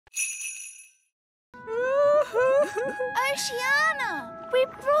Oceana! We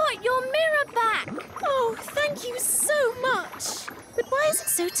brought your mirror back! Oh, thank you so much. But why is it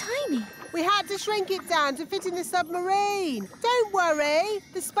so tiny? We had to shrink it down to fit in the submarine. Don't worry.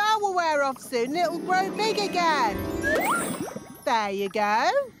 The spell will wear off soon and it'll grow big again. There you go.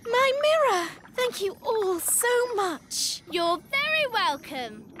 My mirror! Thank you all so much. You're very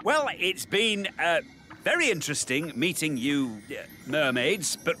welcome. Well, it's been very interesting meeting you,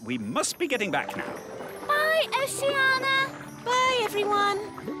 mermaids, but we must be getting back now. Bye, Oceana. Bye, everyone.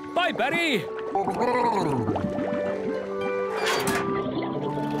 Bye, Betty.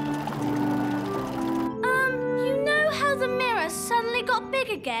 You know how the mirror suddenly got big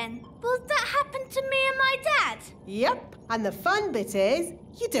again? Will that happen to me and my dad? Yep. And the fun bit is,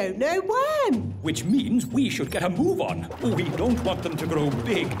 you don't know when. Which means we should get a move on. We don't want them to grow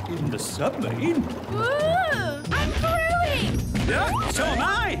big in the submarine. Ooh, I'm growing! Yeah, so am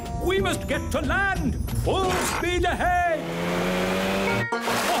I. We must get to land. Full speed ahead.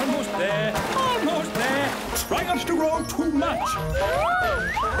 Almost there. Almost there. Try not to grow too much.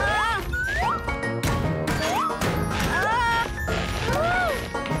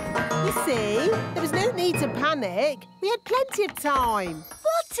 You see, there was no need to panic. We had plenty of time.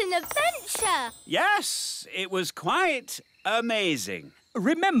 What an adventure! Yes, it was quite amazing.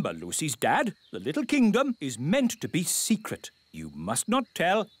 Remember, Lucy's dad, the little kingdom is meant to be secret. You must not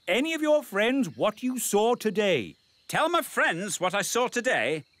tell any of your friends what you saw today. Tell my friends what I saw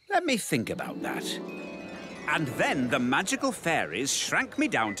today? Let me think about that. And then the magical fairies shrank me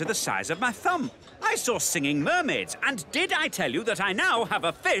down to the size of my thumb. I saw singing mermaids, and did I tell you that I now have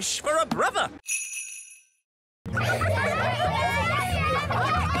a fish for a brother?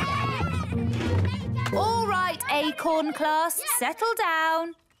 All right, Acorn class, settle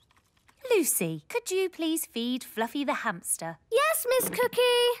down. Lucy, could you please feed Fluffy the hamster? Yes, Miss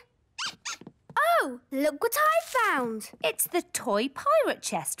Cookie. Oh, look what I found. It's the toy pirate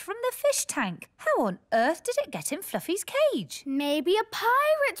chest from the fish tank. How on earth did it get in Fluffy's cage? Maybe a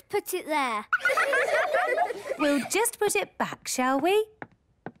pirate put it there. We'll just put it back, shall we?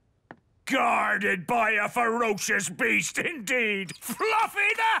 Guarded by a ferocious beast indeed.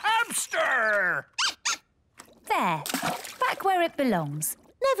 Fluffy the hamster! There, back where it belongs.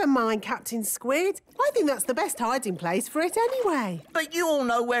 Never mind, Captain Squid. I think that's the best hiding place for it anyway. But you all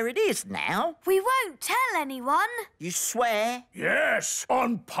know where it is now. We won't tell anyone. You swear? Yes,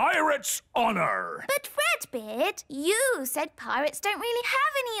 on pirate's honour. But Redbeard, you said pirates don't really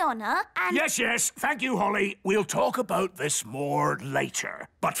have any honour and... Yes, thank you, Holly. We'll talk about this more later.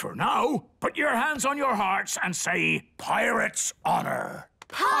 But for now, put your hands on your hearts and say pirate's honour.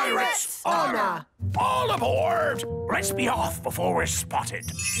 Pirate's honour. All aboard! Let's be off before we're spotted.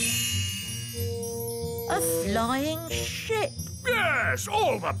 A flying ship. Yes,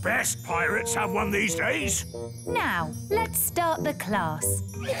 all the best pirates have one these days. Now, let's start the class.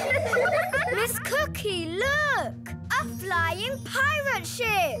 Miss Cookie, look! A flying pirate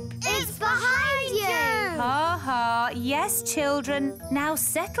ship! It's behind you! Ha ha, yes, children. Now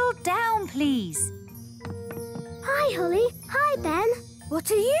settle down, please. Hi, Holly. Hi, Ben. What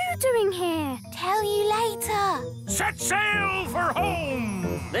are you doing here? Tell you later. Set sail for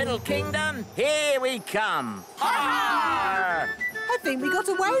home! Little kingdom, here we come. Ha! I think we got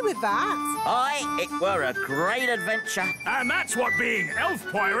away with that. Aye, it were a great adventure. And that's what being elf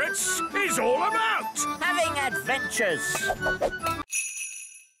pirates is all about. Having adventures.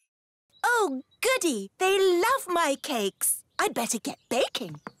 Oh, goody. They love my cakes. I'd better get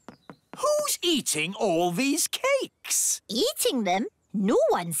baking. Who's eating all these cakes? Eating them? No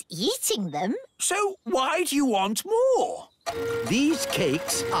one's eating them. So why do you want more? These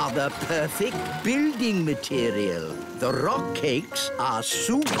cakes are the perfect building material. The rock cakes are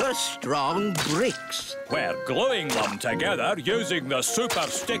super strong bricks. We're gluing them together using the super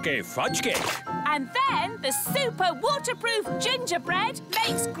sticky fudge cake. And then the super waterproof gingerbread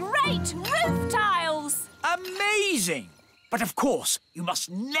makes great roof tiles. Amazing! But of course, you must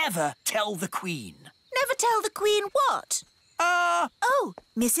never tell the Queen. Never tell the Queen what? Oh,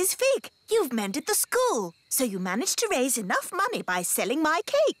 Mrs. Fig, you've mended the school, so you managed to raise enough money by selling my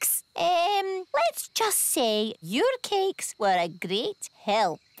cakes. Let's just say your cakes were a great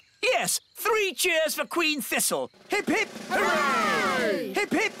help. Yes, 3 cheers for Queen Thistle. Hip, hip, hooray!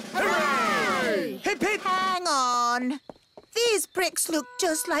 Hip, hip, hooray! Hip, hip. Hang on. These bricks look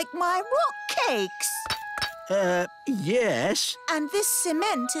just like my rock cakes. Yes. And this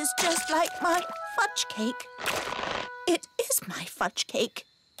cement is just like my fudge cake. It is my fudge cake.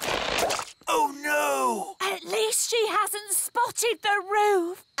 Oh, no! At least she hasn't spotted the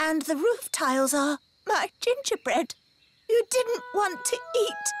roof. And the roof tiles are my gingerbread. You didn't want to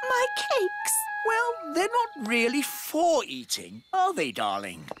eat my cakes. Well, they're not really for eating, are they,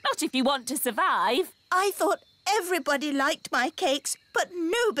 darling? Not if you want to survive. I thought everybody liked my cakes, but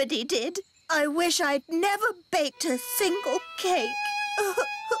nobody did. I wish I'd never baked a single cake.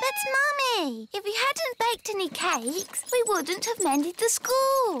 But, Mummy, if we hadn't baked any cakes, we wouldn't have mended the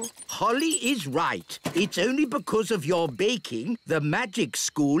school. Holly is right. It's only because of your baking the magic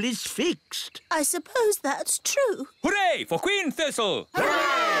school is fixed. I suppose that's true. Hooray for Queen Thistle!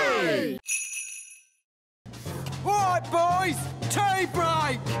 Hooray! All right, boys, tea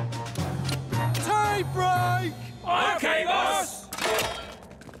break! Tea break! OK, boss!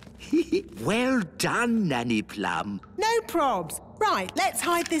 Well done, Nanny Plum. No probs. Right, let's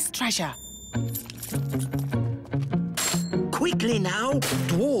hide this treasure. Quickly now.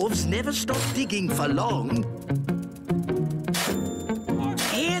 Dwarves never stop digging for long.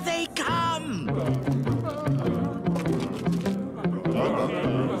 Here they come!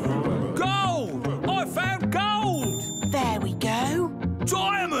 Gold! I found gold! There we go.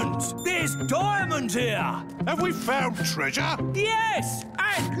 Diamonds! There's diamonds here! Have we found treasure? Yes!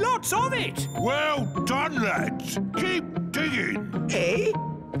 And lots of it! Well done, lads. Keep digging. Eh?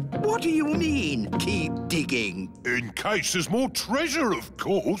 What do you mean, keep digging? In case there's more treasure, of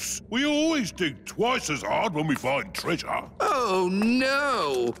course. We always dig twice as hard when we find treasure. Oh,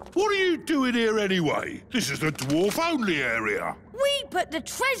 no! What are you doing here anyway? This is the dwarf-only area. We put the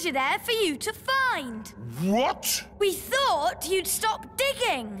treasure there for you to find. What? We thought you'd stop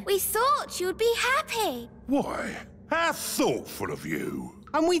digging. We thought you'd be happy. Why, how thoughtful of you.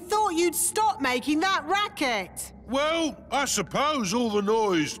 And we thought you'd stop making that racket. Well, I suppose all the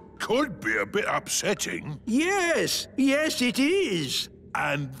noise could be a bit upsetting. Yes, it is.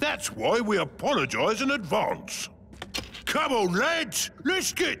 And that's why we apologise in advance. Come on, lads,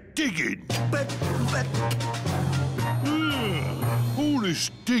 let's get digging. But... All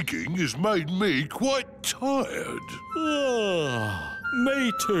this digging has made me quite tired.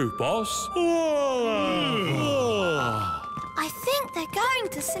 Me too, boss. I think they're going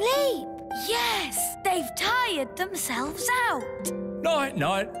to sleep. Yes, they've tired themselves out.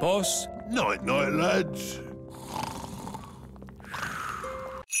 Night-night, boss. Night-night, lads.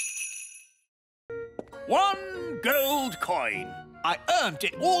 One gold coin. I earned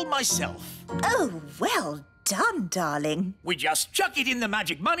it all myself. Oh, well done, darling. We just chuck it in the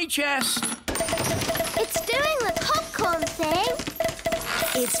magic money chest. It's doing the popcorn thing.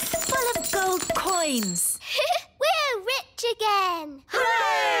 It's full of gold coins. We're rich again.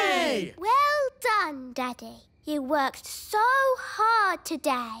 Hooray! Well done, Daddy. You worked so hard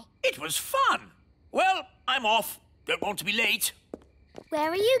today. It was fun. Well, I'm off. Don't want to be late. Where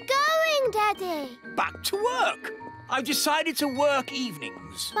are you going, Daddy? Back to work. I've decided to work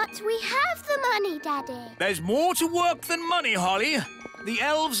evenings. But we have the money, Daddy. There's more to work than money, Holly. The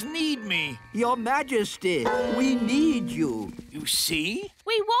elves need me. Your Majesty, we need you. You see?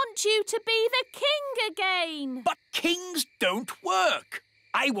 We want you to be the king again. But kings don't work.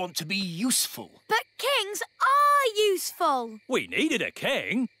 I want to be useful. But kings are useful. We needed a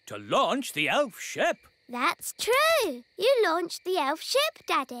king to launch the elf ship. That's true. You launched the elf ship,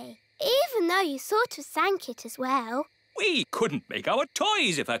 Daddy. Even though you sort of sank it as well. We couldn't make our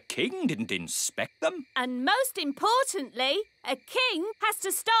toys if a king didn't inspect them. And most importantly, a king has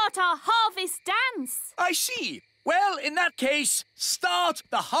to start our harvest dance. I see. Well, in that case, start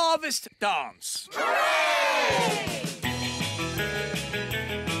the harvest dance. Hooray!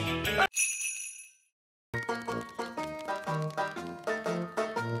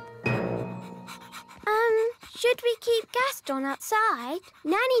 Should we keep Gaston outside?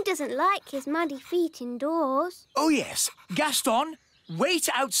 Nanny doesn't like his muddy feet indoors. Oh, yes. Gaston, wait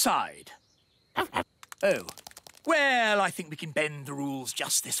outside. Oh. Well, I think we can bend the rules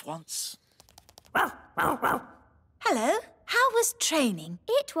just this once. Hello. How was training?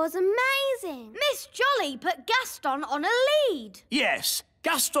 It was amazing. Miss Jolly put Gaston on a lead. Yes,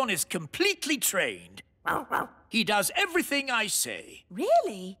 Gaston is completely trained. He does everything I say.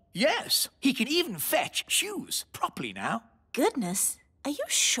 Really? Yes, he can even fetch shoes properly now. Goodness, are you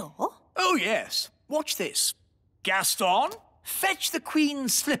sure? Oh, yes. Watch this. Gaston, fetch the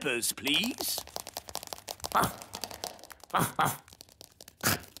Queen's slippers, please.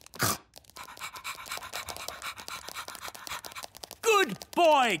 Good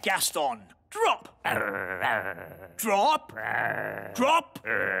boy, Gaston. Drop. Drop. Drop.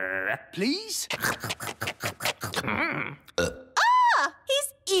 Please.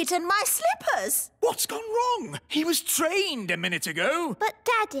 He's eaten my slippers. What's gone wrong? He was trained a minute ago. But,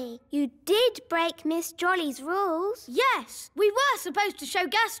 Daddy, you did break Miss Jolly's rules. Yes, we were supposed to show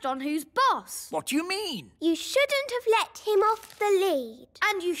Gaston who's boss. What do you mean? You shouldn't have let him off the lead.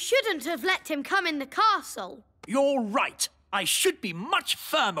 And you shouldn't have let him come in the castle. You're right. I should be much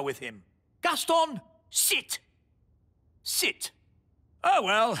firmer with him. Gaston, sit. Sit. Oh,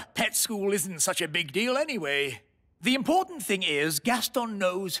 well, pet school isn't such a big deal anyway. The important thing is Gaston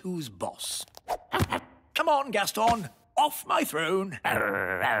knows who's boss. Come on, Gaston. Off my throne.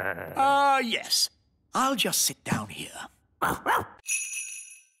 Yes. I'll just sit down here.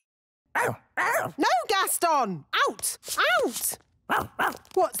 No, Gaston! Out! Out!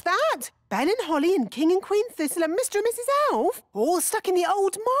 What's that? Ben and Holly and King and Queen Thistle and Mr. and Mrs. Elf? All stuck in the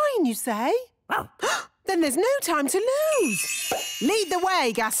old mine, you say? Then there's no time to lose. Lead the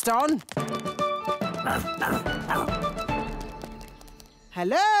way, Gaston.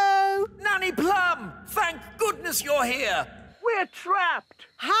 Hello? Nanny Plum! Thank goodness you're here. We're trapped.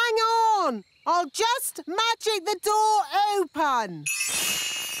 Hang on. I'll just magic the door open.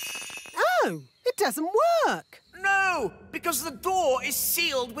 Oh, it doesn't work. No, because the door is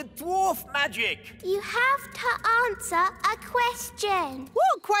sealed with dwarf magic. You have to answer a question.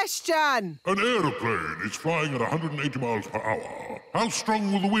 What question? An aeroplane is flying at 180 miles per hour. How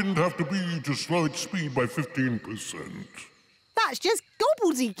strong will the wind have to be to slow its speed by 15%? That's just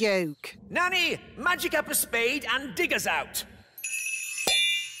gobbledygook. Nanny, magic up a spade and dig us out.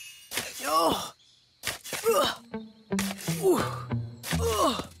 Oh.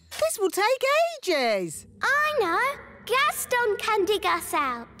 This will take ages. I know. Gaston can dig us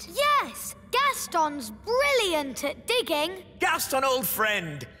out. Yes, Gaston's brilliant at digging. Gaston, old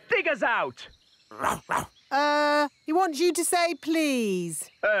friend, dig us out. He wants you to say please.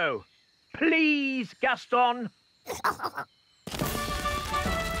 Oh, please, Gaston.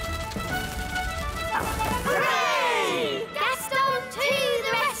 Hooray! Gaston to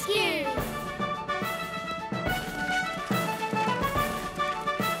the rescue!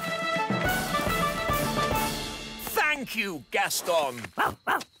 Thank you, Gaston.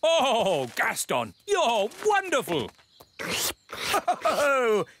 Oh, Gaston, you're wonderful.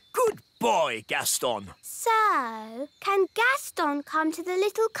 Oh, good boy, Gaston. So, can Gaston come to the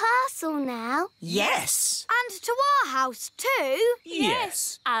little castle now? Yes. And to our house too?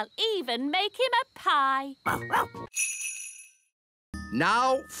 Yes. I'll even make him a pie.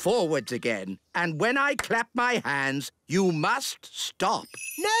 Now forwards again. And when I clap my hands, you must stop.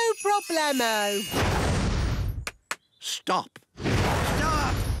 No problemo. Stop.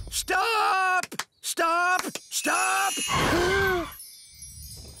 Stop! Stop! Stop! Stop!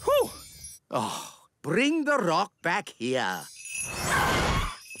 Whew. Oh, bring the rock back here.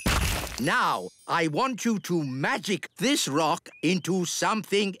 Now, I want you to magic this rock into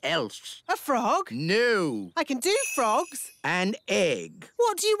something else. A frog? No. I can do frogs. An egg.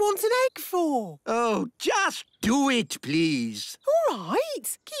 What do you want an egg for? Oh, just do it, please. All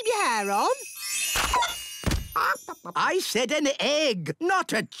right. Keep your hair on. I said an egg,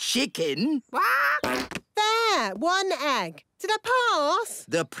 not a chicken. There, one egg. Did I pass?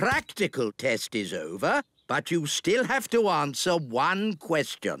 The practical test is over, but you still have to answer one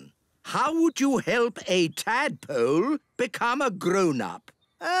question. How would you help a tadpole become a grown-up?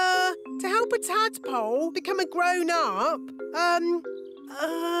 To help a tadpole become a grown-up,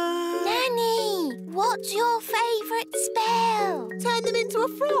 Nanny, what's your favourite spell? Turn them into a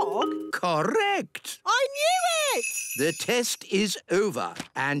frog? Correct. I knew it! The test is over,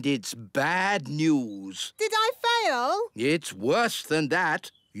 and it's bad news. Did I fail? It's worse than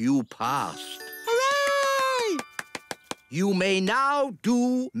that. You passed. Hooray! You may now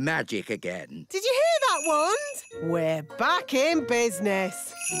do magic again. Did you hear that, Wand? We're back in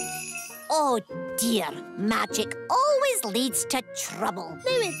business. Oh, dear. Magic always leads to trouble.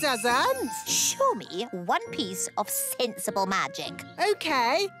 No, it doesn't. Show me one piece of sensible magic.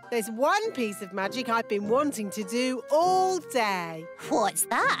 OK, there's one piece of magic I've been wanting to do all day. What's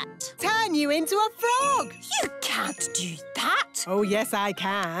that? Turn you into a frog. You can't do that. Oh, yes, I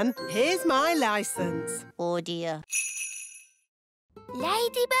can. Here's my licence. Oh, dear.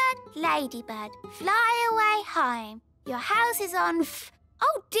 Ladybird, ladybird, fly away home. Your house is on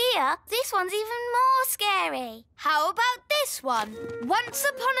Oh dear, this one's even more scary. How about this one? Once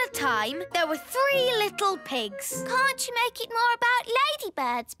upon a time, there were 3 little pigs. Can't you make it more about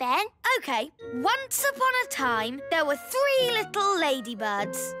ladybirds, Ben? OK, once upon a time, there were 3 little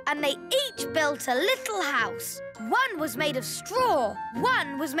ladybirds, and they each built a little house. One was made of straw,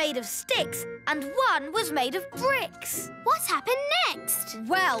 one was made of sticks, and one was made of bricks. What happened next?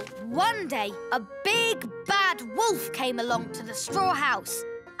 Well, one day, a big, bad wolf came along to the straw house.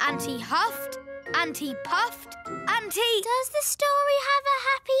 and he huffed, and he puffed, and he... Does the story have a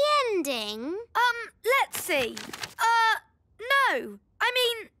happy ending? Let's see. No. I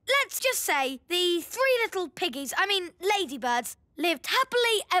mean, let's just say the three little piggies, ladybirds, lived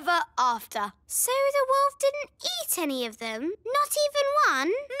happily ever after. So the wolf didn't eat any of them? Not even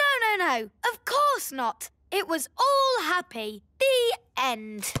one? No. Of course not. It was all happy. The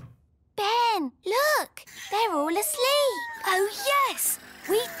end. Ben, look. They're all asleep. Oh, yes.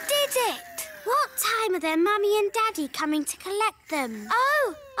 We did it. What time are their mummy and daddy coming to collect them?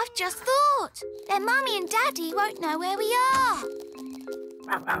 Oh, I've just thought. Their mummy and daddy won't know where we are.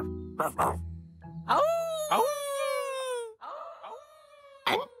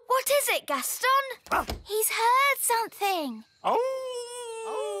 What is it, Gaston? He's heard something.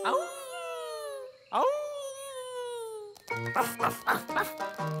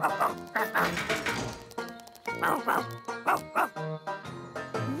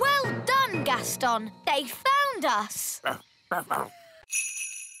 Well done, Gaston. They found us.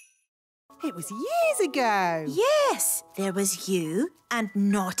 It was years ago. Yes, there was you and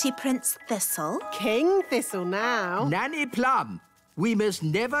naughty Prince Thistle. King Thistle now. Nanny Plum, we must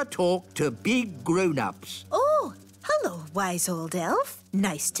never talk to big grown-ups. Oh, hello, wise old elf.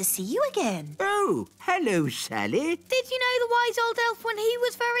 Nice to see you again. Oh, hello, Sally. Did you know the wise old elf when he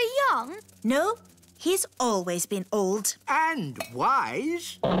was very young? No, he's always been old. And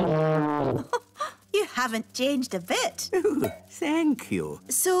wise. You haven't changed a bit. Oh, thank you.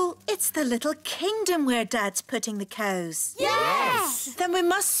 So it's the little kingdom where Dad's putting the cows? Yes! Then we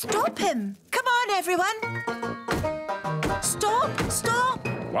must stop him. Come on, everyone. Stop.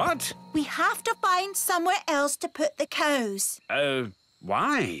 What? We have to find somewhere else to put the cows.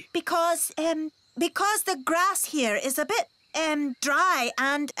 Why? Because the grass here is a bit, dry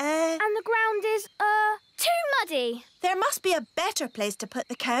and, And the ground is, too muddy. There must be a better place to put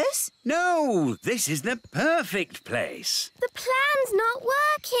the cows. No, this is the perfect place. The plan's not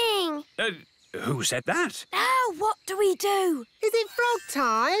working. Who said that? Now what do we do? Is it frog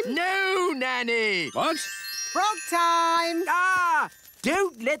time? No, Nanny. What? Frog time. Ah!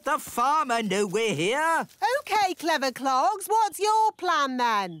 Don't let the farmer know we're here. OK, clever clogs, what's your plan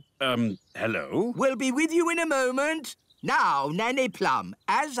then? Hello? We'll be with you in a moment. Now, Nanny Plum,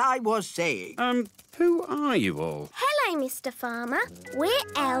 as I was saying... Who are you all? Hello, Mr. Farmer. We're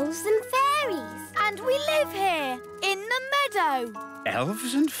elves and fairies. And we live here, in the meadow.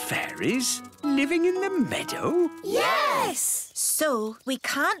 Elves and fairies? Living in the meadow? Yes! So we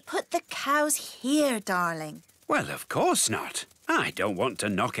can't put the cows here, darling. Well, of course not. I don't want to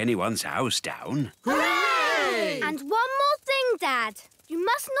knock anyone's house down. Hooray! And one more thing, Dad. You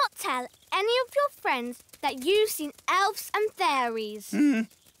must not tell any of your friends that you've seen elves and fairies.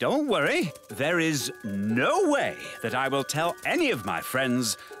 Don't worry. There is no way that I will tell any of my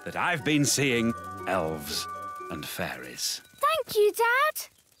friends that I've been seeing elves and fairies. Thank you, Dad.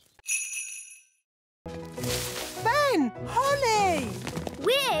 Ben! Holly!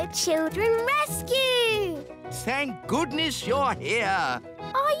 We're Children Rescue. Thank goodness you're here.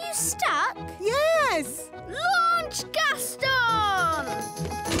 Are you stuck? Yes! Launch Gaston!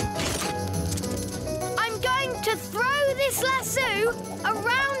 I'm going to throw this lasso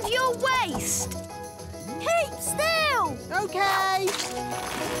around your waist. Keep still! OK.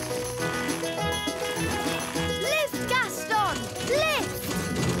 Lift, Gaston! Lift!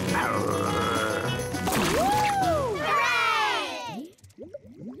 Hooray!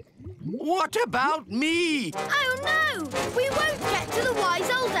 What about me? Oh, no! We won't get to the wise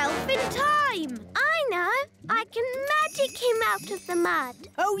old elf in time. I know. I can magic him out of the mud.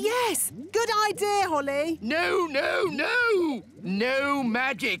 Oh, yes. Good idea, Holly. No. No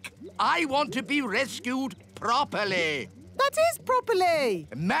magic. I want to be rescued properly. That is properly.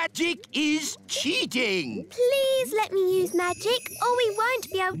 Magic is cheating. Please let me use magic or we won't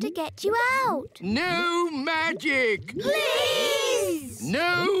be able to get you out. No magic. Please!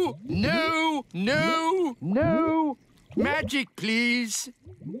 No. Magic, please.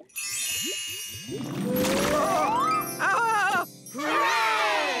 Ah!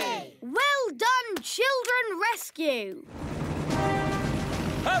 Hooray! Well done, Children Rescue.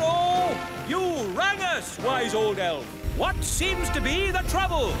 Hello! You rang us, wise old elf. What seems to be the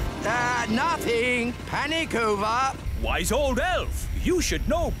trouble? Nothing. Panic over. Wise old elf, you should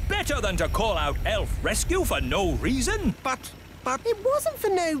know better than to call out elf rescue for no reason. But... It wasn't for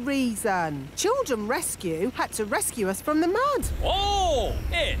no reason. Children Rescue had to rescue us from the mud. Oh,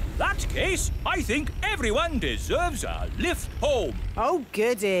 in that case, I think everyone deserves a lift home. Oh,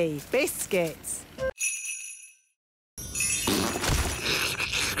 goody. Biscuits.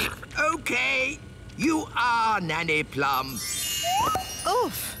 OK, you are Nanny Plum.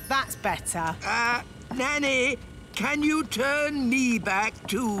 Oof. That's better. Nanny, can you turn me back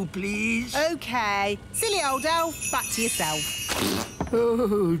too, please? OK. Silly old elf, back to yourself.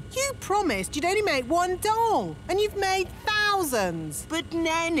 You promised you'd only make one doll, and you've made thousands. But,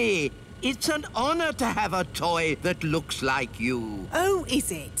 Nanny, it's an honour to have a toy that looks like you. Oh,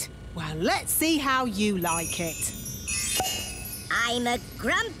 is it? Well, let's see how you like it. I'm a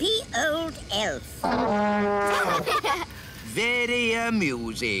grumpy old elf. Very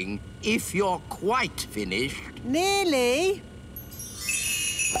amusing. If you're quite finished. Nearly.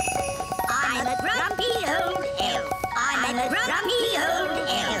 I'm a grumpy old elf. I'm a grumpy old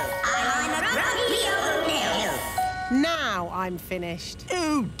elf. I'm a grumpy old elf. Now I'm finished.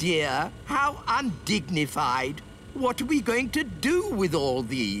 Oh, dear. How undignified. What are we going to do with all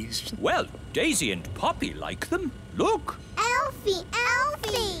these? Well, Daisy and Poppy like them. Look. Elfie,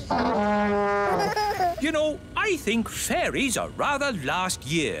 Elfie! You know, I think fairies are rather last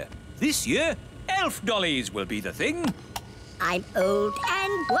year. This year, elf dollies will be the thing. I'm old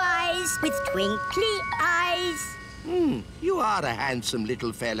and wise with twinkly eyes. You are a handsome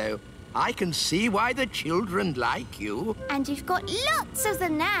little fellow. I can see why the children like you. And you've got lots of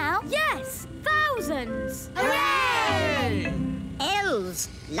them now. Yes, thousands. Hooray! Elves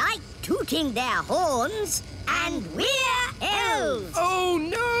like tooting their horns, and we're elves. Oh,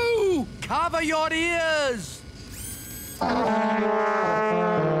 no! Cover your ears!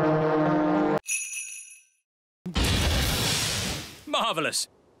 Marvellous.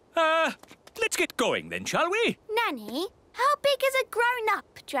 Let's get going then, shall we? Nanny, how big is a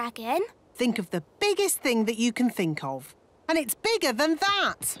grown-up dragon? Think of the biggest thing that you can think of. And it's bigger than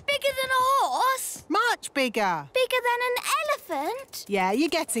that. Bigger than a horse? Much bigger. Bigger than an elephant? Yeah, you're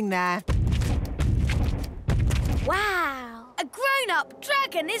getting there. Wow. A grown-up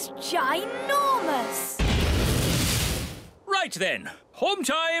dragon is ginormous. Right then, home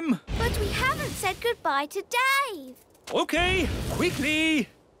time. But we haven't said goodbye to Dave. OK, quickly.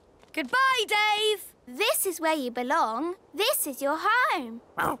 Goodbye, Dave. This is where you belong. This is your home.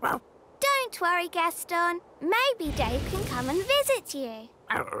 Don't worry, Gaston. Maybe Dave can come and visit you.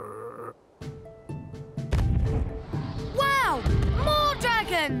 Wow! More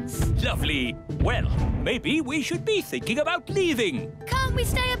dragons! Lovely. Well, maybe we should be thinking about leaving. Can't we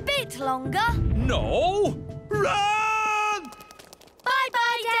stay a bit longer? No. Run!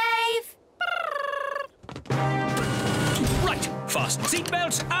 Bye-bye, Dave. Right, fasten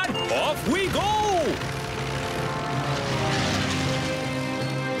seatbelts and off we go!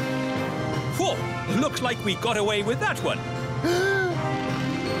 Whoa, looks like we got away with that one.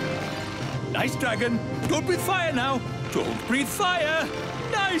 Nice dragon. Don't breathe fire now. Don't breathe fire.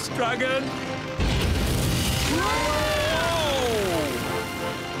 Nice dragon. Whoa!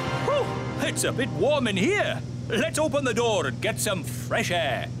 Whew, it's a bit warm in here. Let's open the door and get some fresh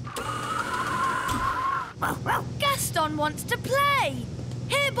air. Gaston wants to play.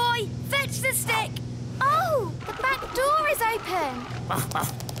 Here, boy, fetch the stick. Oh, the back door is open.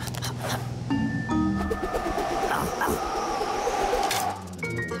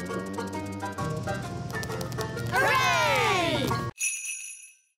 Hooray!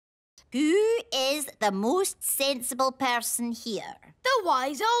 Who is the most sensible person here? The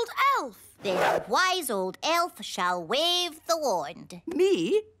wise old elf. The wise old elf shall wave the wand.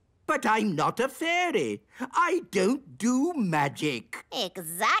 Me? But I'm not a fairy. I don't do magic.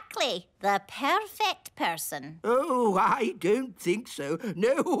 Exactly. The perfect person. Oh, I don't think so.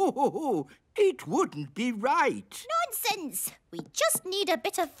 No, it wouldn't be right. Nonsense. We just need a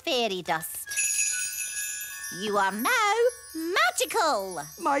bit of fairy dust. You are now magical.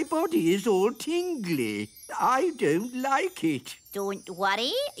 My body is all tingly. I don't like it. Don't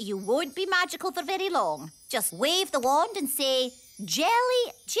worry. You won't be magical for very long. Just wave the wand and say,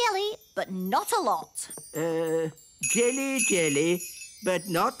 jelly, jelly, but not a lot. Jelly, jelly, but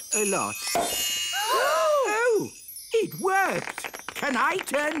not a lot. Oh, it worked. Can I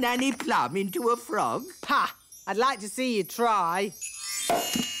turn Nanny Plum into a frog? Ha! I'd like to see you try.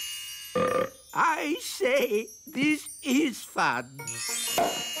 I say, this is fun.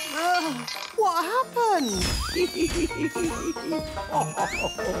 What happened?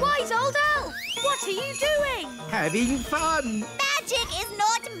 Wise old elf, what are you doing? Having fun. Magic is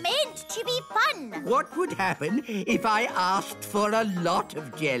not meant to be fun. What would happen if I asked for a lot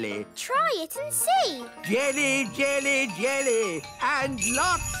of jelly? Try it and see. Jelly, jelly, jelly, and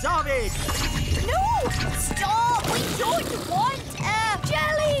lots of it. No! Stop! We don't want a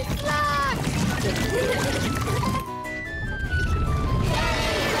jelly flag!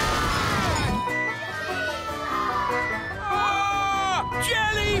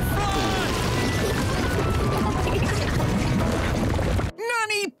 Jelly frog!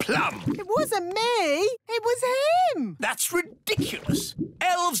 Nanny Nanny Plum. It wasn't me. It was him. That's ridiculous.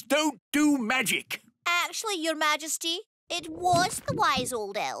 Elves don't do magic. Actually, Your Majesty, it was the wise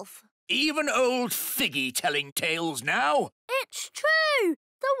old elf. Even old Figgy telling tales now. It's true.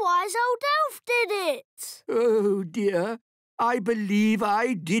 The wise old elf did it. Oh, dear. I believe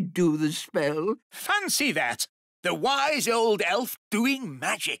I did do the spell. Fancy that. The wise old elf doing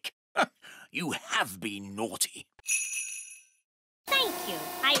magic. You have been naughty. Thank you.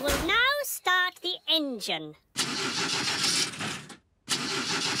 I will now start the engine.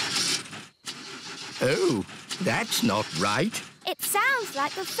 Oh, that's not right. It sounds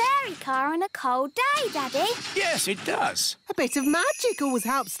like a fairy car on a cold day, Daddy. Yes, it does. A bit of magic always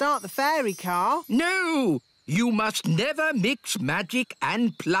helps start the fairy car. No! You must never mix magic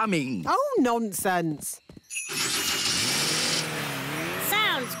and plumbing. Oh, nonsense.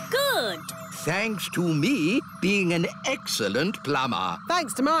 Sounds good. Thanks to me being an excellent plumber.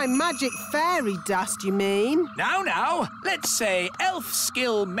 Thanks to my magic fairy dust, you mean? Now, let's say elf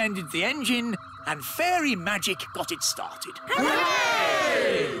skill mended the engine and fairy magic got it started.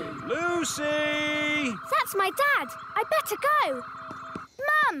 Hooray! Lucy! That's my dad. I better go.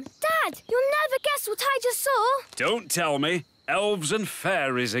 Mum, Dad, you'll never guess what I just saw. Don't tell me. Elves and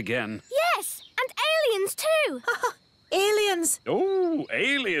fairies again. Yes, and aliens too. Aliens! Oh,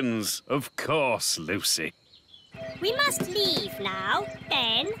 aliens. Of course, Lucy. We must leave now.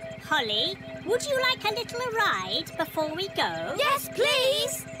 Ben, Holly, would you like a little ride before we go? Yes,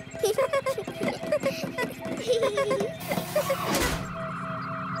 please.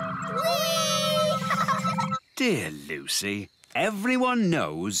 Dear Lucy, everyone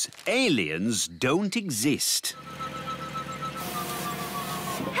knows aliens don't exist.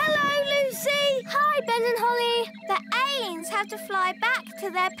 Hello, Lucy. Hi, Ben and Holly. The aliens have to fly back to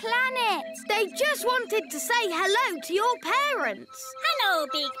their planet. They just wanted to say hello to your parents. Hello,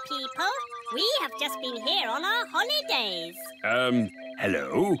 big people. We have just been here on our holidays.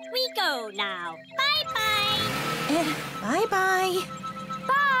 Hello? We go now. Bye-bye. Bye-bye.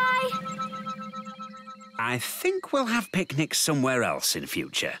 Bye. I think we'll have picnics somewhere else in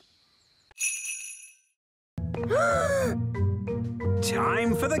future.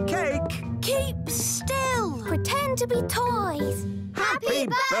 Time for the cake. Keep still. Pretend to be toys. Happy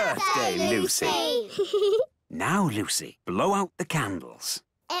birthday, Lucy. Now, Lucy, blow out the candles.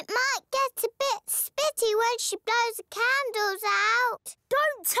 It might get a bit spitty when she blows the candles out.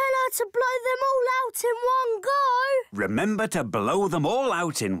 Don't tell her to blow them all out in one go. Remember to blow them all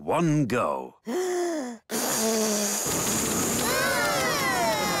out in one go.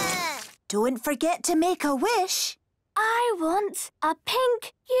 Don't forget to make a wish. I want a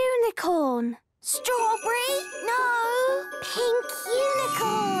pink unicorn. Strawberry? No. Pink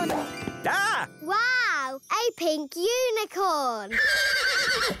unicorn. Ah! Wow, a pink unicorn.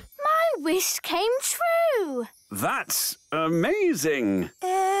 My wish came true. That's amazing.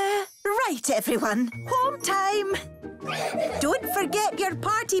 Right, everyone. Home time. Don't forget your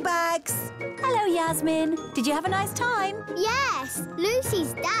party bags. Hello, Yasmin. Did you have a nice time? Yes,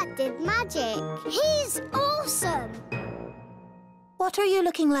 Lucy's dad did magic. He's awesome. What are you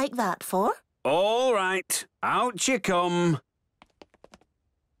looking like that for? All right, out you come.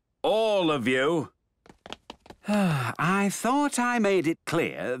 All of you. I thought I made it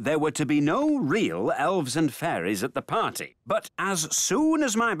clear there were to be no real elves and fairies at the party. But as soon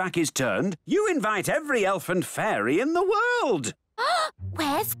as my back is turned, you invite every elf and fairy in the world.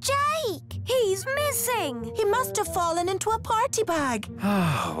 Where's Jake? He's missing. He must have fallen into a party bag.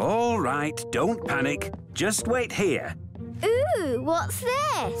 All right, don't panic. Just wait here. Ooh, what's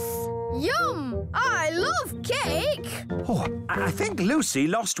this? Yum! I love cake. Oh, I think Lucy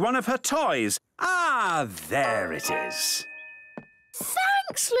lost one of her toys. Ah, there it is.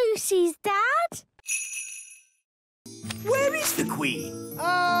 Thanks, Lucy's dad. Where is the Queen?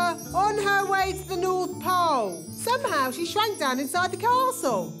 On her way to the North Pole. Somehow she shrank down inside the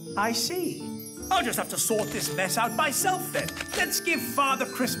castle. I see. I'll just have to sort this mess out myself then. Let's give Father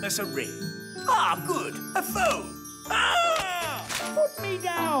Christmas a ring. Ah, good. A phone. Ah! Put me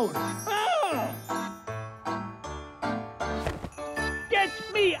down! Ah! Get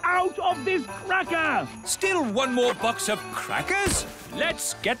me out of this cracker! Still one more box of crackers?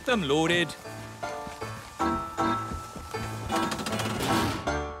 Let's get them loaded.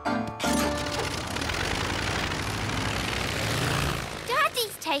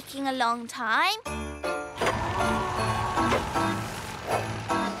 Daddy's taking a long time.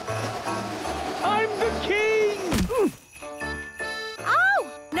 I'm the king!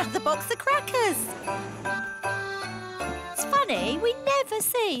 Oh, another box of crackers. It's funny, we never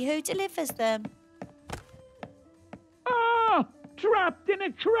see who delivers them. Ah! trapped in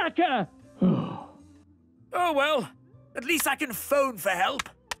a cracker. Oh, well, at least I can phone for help.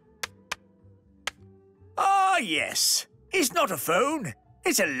 Ah, yes. It's not a phone.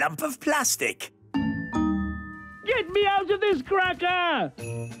 It's a lump of plastic. Get me out of this cracker!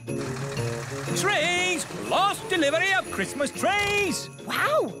 Trees! Last delivery of Christmas trees!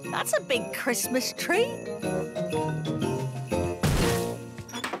 Wow, that's a big Christmas tree.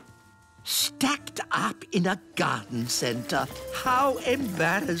 Stacked up in a garden centre. How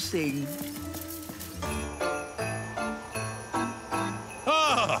embarrassing.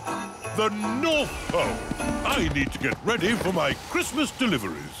 Ah, the North Pole. I need to get ready for my Christmas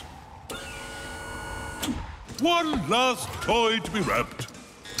deliveries. One last toy to be wrapped.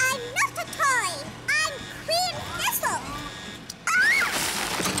 I'm not a toy. I'm Queen Thistle. Ah!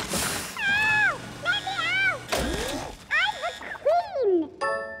 Ow! Let me out! I'm the queen.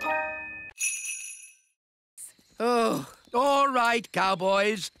 Oh, all right,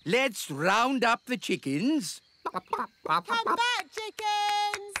 cowboys. Let's round up the chickens. Come back,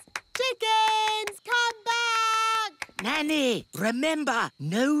 chickens! Chickens, come back! Nanny, remember,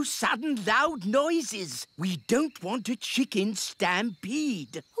 no sudden loud noises. We don't want a chicken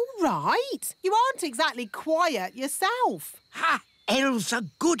stampede. All right. You aren't exactly quiet yourself. Ha! Elves are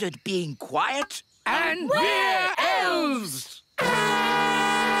good at being quiet. And we're elves!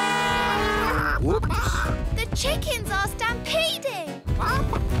 Whoops. The chickens are stampeding.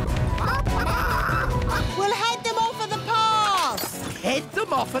 We'll head them off at the pass. Head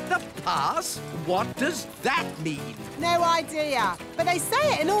them off at the pass? What does that mean? No idea, but they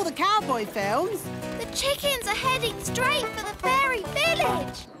say it in all the cowboy films. The chickens are heading straight for the fairy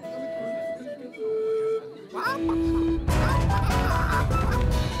village.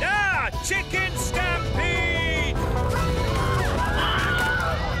 Ah, chicken stampede!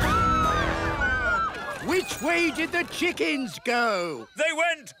 Which way did the chickens go? They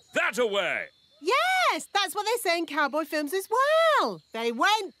went that-a-way. Yes, that's what they say in cowboy films as well. They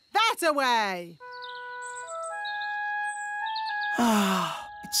went that-a-way. Ah,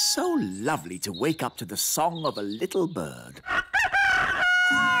 it's so lovely to wake up to the song of a little bird.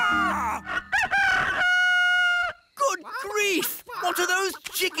 Good grief! What are those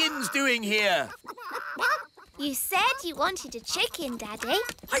chickens doing here? You said you wanted a chicken, Daddy.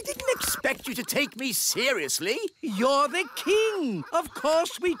 I didn't expect you to take me seriously. You're the king. Of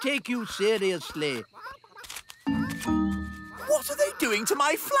course we take you seriously. What are they doing to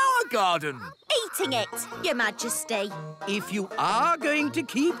my flower garden? Eating it, Your Majesty. If you are going to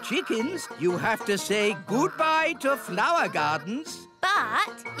keep chickens, you have to say goodbye to flower gardens.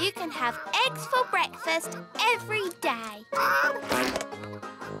 But you can have eggs for breakfast every day.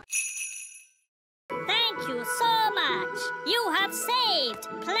 Thank you so much. You have saved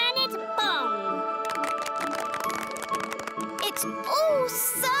Planet Bong. It's all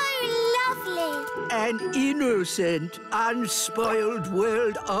so lovely. An innocent, unspoiled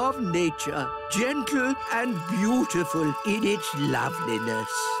world of nature, gentle and beautiful in its loveliness.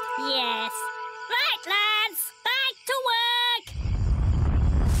 Yes. Right, lads. Back to work.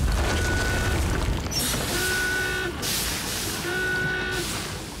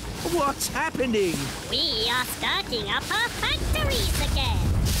 What's happening? We are starting up our factories again.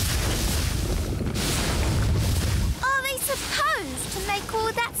 Are they supposed to make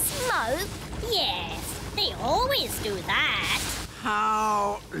all that smoke? Yes, they always do that.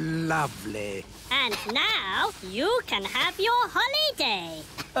 How lovely. And now you can have your holiday.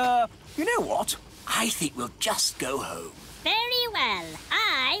 You know what? I think we'll just go home. Very well.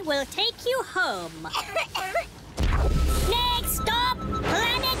 I will take you home. Next stop,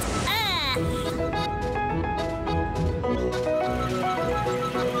 Planet Earth.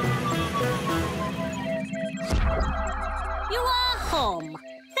 You are home.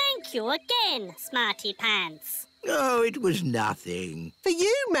 Thank you again, Smarty Pants. Oh, it was nothing. For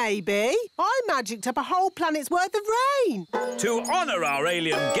you, maybe. I magicked up a whole planet's worth of rain. To honour our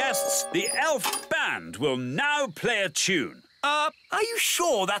alien guests, the elf band will now play a tune. Are you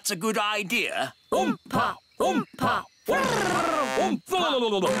sure that's a good idea? Oompa, oompa,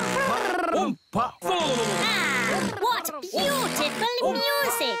 What beautiful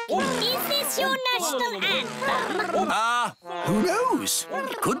music! Is this your national anthem? Who knows?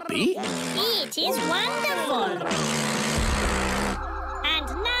 It could be. It is wonderful. And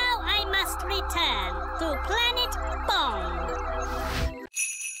now I must return to Planet Bong.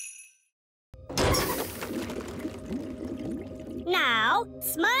 Now,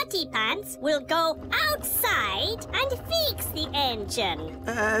 Smarty Pants will go outside and fix the engine.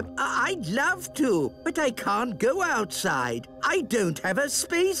 I'd love to, but I can't go outside. I don't have a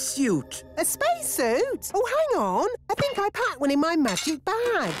spacesuit. A spacesuit? Oh, hang on. I think I packed one in my magic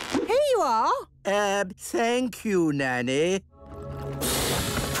bag. Here you are. Thank you, Nanny.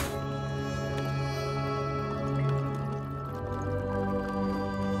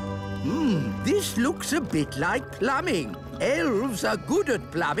 This looks a bit like plumbing. Elves are good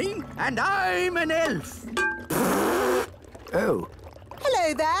at plumbing, and I'm an elf. Oh.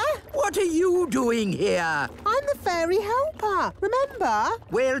 Hello there. What are you doing here? I'm the fairy helper, remember?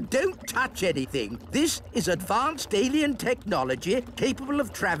 Well, don't touch anything. This is advanced alien technology capable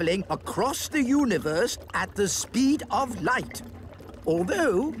of travelling across the universe at the speed of light.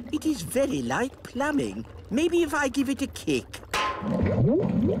 Although, it is very like plumbing. Maybe if I give it a kick.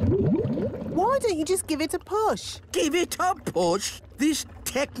 Why don't you just give it a push? Give it a push? This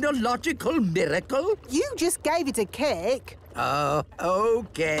technological miracle? You just gave it a kick. Oh,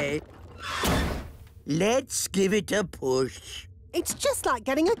 okay. Let's give it a push. It's just like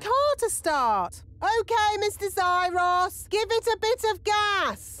getting a car to start. OK, Mr. Zyros, give it a bit of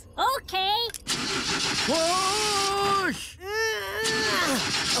gas. OK. Push!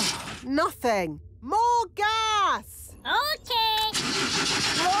 Nothing. More gas. OK.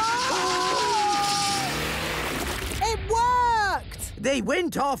 It worked! They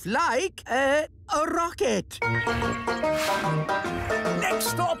went off like a rocket. Next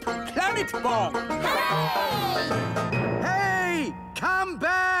stop, Planet Bomb. Hey! Come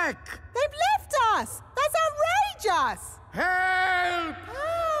back! They've left us! That's outrageous! Help!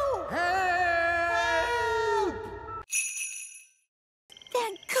 Help! Help!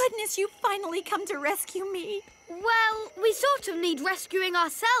 Thank goodness you finally come to rescue me. Well, we sort of need rescuing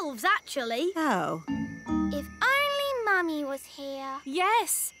ourselves, actually. Oh. If only Mummy was here.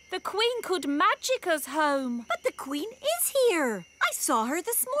 Yes, the Queen could magic us home. But the Queen is here. I saw her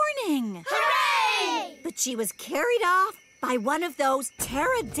this morning. Hooray! But she was carried off by one of those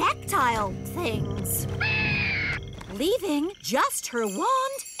pterodactyl things. Leaving just her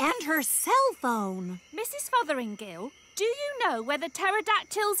wand and her cell phone. Mrs. Fotheringill, do you know where the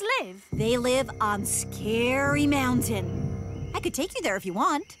pterodactyls live? They live on Scary Mountain. I could take you there if you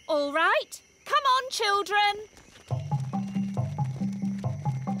want. All right. Come on, children.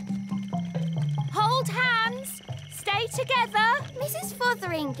 Hold hands. Stay together. Mrs.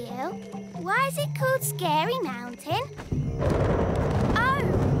 Fotheringill, why is it called Scary Mountain? Oh,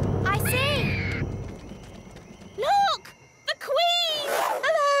 I see. Look! The Queen!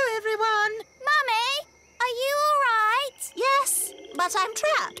 Hello, everyone. Mummy, are you all right? Yes, but I'm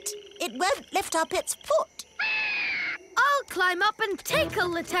trapped. It won't lift up its foot. I'll climb up and tickle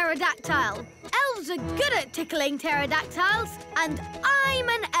the pterodactyl. Elves are good at tickling pterodactyls, and I'm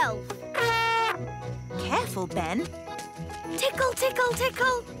an elf. Careful, Ben. Tickle, tickle,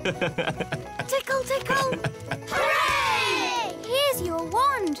 tickle. Tickle, tickle. Hooray! Here's your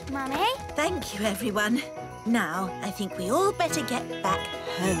wand, Mummy. Thank you, everyone. Now, I think we all better get back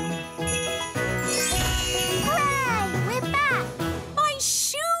home. Hooray! We're back. My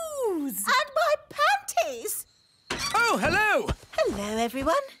shoes! And my panties! Oh, hello! Hello,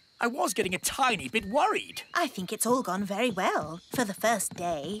 everyone. I was getting a tiny bit worried. I think it's all gone very well for the first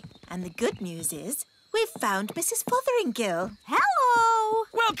day. And the good news is we've found Mrs. Fotheringill. Hello!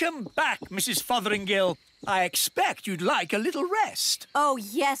 Welcome back, Mrs. Fotheringill. I expect you'd like a little rest. Oh,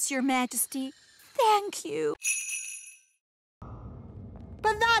 yes, Your Majesty. Thank you.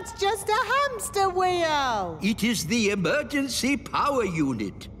 But that's just a hamster wheel! It is the emergency power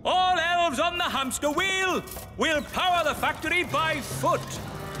unit. All elves on the hamster wheel! We'll power the factory by foot.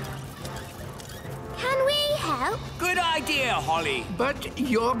 Can we help? Good idea, Holly. But,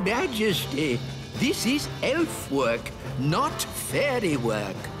 Your Majesty, this is elf work, not fairy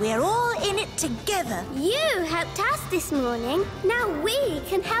work. We're all in it together. You helped us this morning. Now we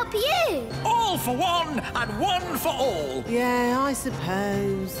can help you. All for one and one for all. Yeah, I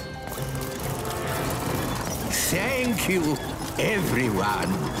suppose. Thank you,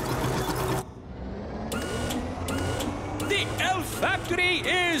 everyone. The elf factory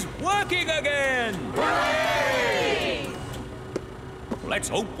is working again! Hooray! Let's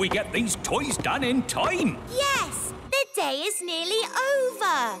hope we get these toys done in time. Yes, the day is nearly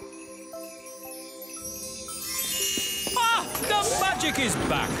over. Ah, the magic is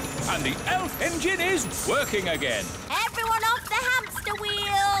back, and the elf engine is working again. Everyone off the hamster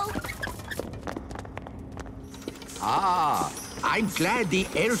wheel. Ah, I'm glad the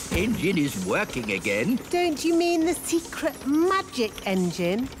elf engine is working again. Don't you mean the secret magic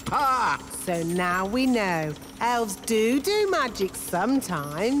engine? Ah! So now we know. Elves do magic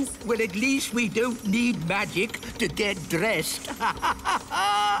sometimes. Well, at least we don't need magic to get dressed.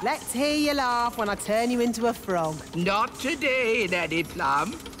 Let's hear you laugh when I turn you into a frog. Not today, Nanny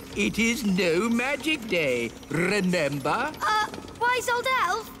Plum. It is no magic day, remember? Wise old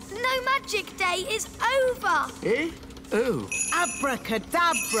elf, no magic day is over. Eh? Oh.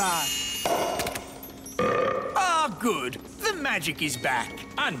 Abracadabra! Ah, good. The magic is back.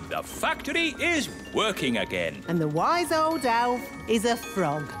 And the factory is working again. And the wise old elf is a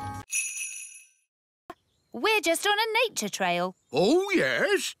frog. We're just on a nature trail. Oh,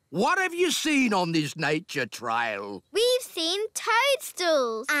 yes? What have you seen on this nature trail? We've seen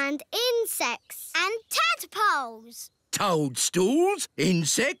toadstools and insects and tadpoles. Toadstools,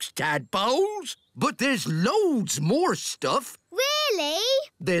 insects, tadpoles. But there's loads more stuff. Really?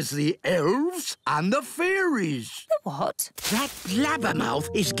 There's the elves and the fairies. The what? That blabbermouth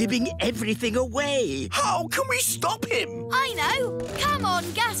is giving everything away. How can we stop him? I know. Come on,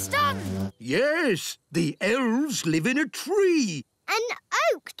 Gaston. Yes, the elves live in a tree. An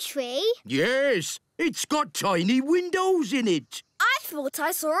oak tree? Yes, it's got tiny windows in it. I thought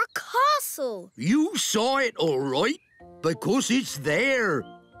I saw a castle. You saw it all right, because it's there.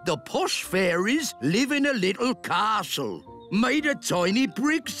 The posh fairies live in a little castle. Made of tiny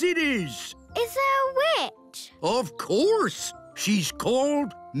bricks it is. Is there a witch? Of course. She's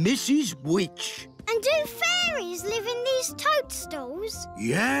called Mrs. Witch. And do fairies live in these toadstools?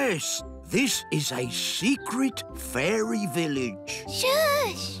 Yes, this is a secret fairy village.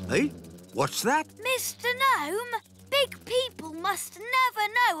 Shush! Hey, what's that? Mr. Gnome, big people must never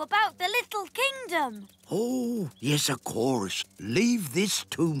know about the Little Kingdom. Oh, yes, of course. Leave this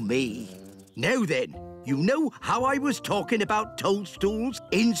to me. Now then, you know how I was talking about toadstools,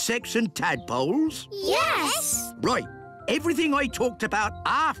 insects and tadpoles? Yes! Right. Everything I talked about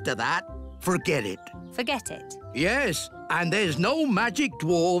after that, forget it. Forget it. Yes, and there's no magic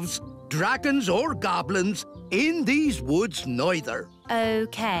dwarves, dragons or goblins in these woods neither.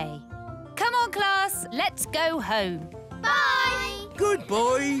 OK. Come on, class. Let's go home. Bye!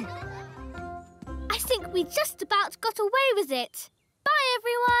 Goodbye. I think we just about got away with it. Bye,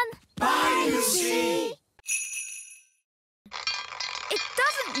 everyone. Bye, Lucy. It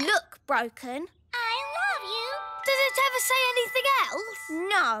doesn't look broken. I love you. Does it ever say anything else?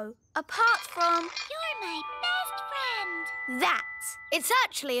 No, apart from... You're my best friend. that. It's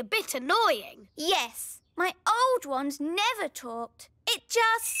actually a bit annoying. Yes, my old ones never talked. It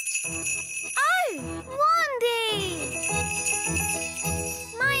just... Oh, Wandy!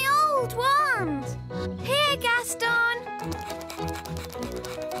 My old wand. Here, Gaston.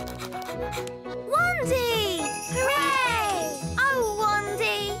 Wandy! Hooray! Oh,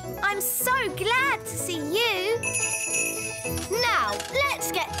 Wandy, I'm so glad to see you. Now,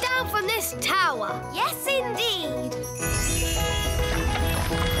 let's get down from this tower. Yes, indeed.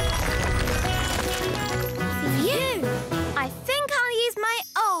 Phew! I think I'll use my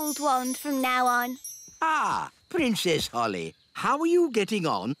old wand from now on. Ah, Princess Holly, how are you getting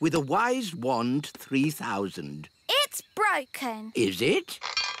on with the Wise Wand 3000? It's broken. Is it?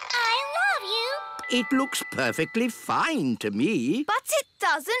 I love you. It looks perfectly fine to me. But it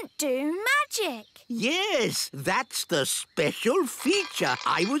doesn't do magic. Yes, that's the special feature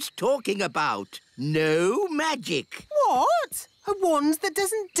I was talking about. No magic. What? A wand that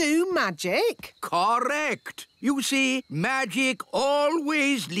doesn't do magic? Correct. You see, magic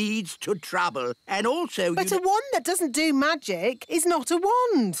always leads to trouble. And also... But a wand that doesn't do magic is not a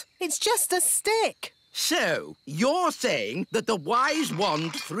wand. It's just a stick. So, you're saying that the Wise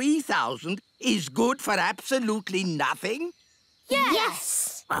Wand 3000 is good for absolutely nothing?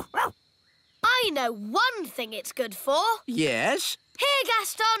 Yes. I know one thing it's good for. Yes? Here,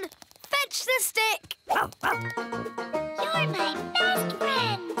 Gaston. Fetch the stick. You're my best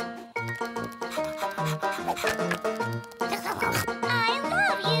friend. I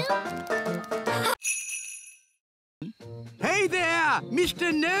love you. Hey there,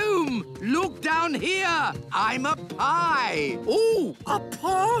 Mr. Gnome! Look down here! I'm a pie! Oh, a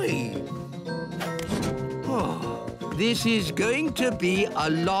pie! Oh, this is going to be a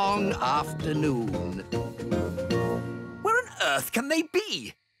long afternoon. Where on earth can they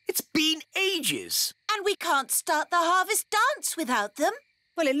be? It's been ages. And we can't start the harvest dance without them.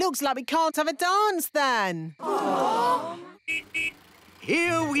 Well, it looks like we can't have a dance then.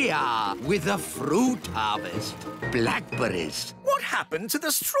 Here we are with the fruit harvest. Blackberries. What happened to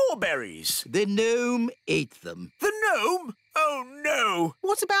the strawberries? The gnome ate them. The gnome? Oh, no.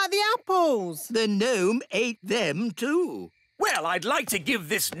 What about the apples? The gnome ate them too. Well, I'd like to give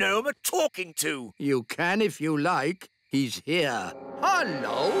this gnome a talking to. You can if you like. He's here.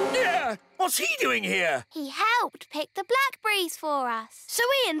 Hello. Yeah, what's he doing here? He helped pick the blackberries for us. So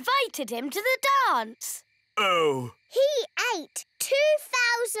we invited him to the dance. Oh. He ate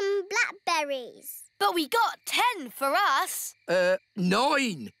 2,000 blackberries. But we got 10 for us.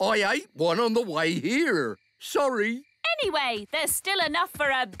 9. I ate one on the way here. Sorry. Anyway, there's still enough for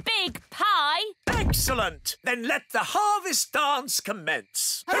a big pie. Excellent. Then let the harvest dance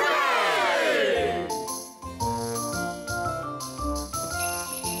commence. Hooray!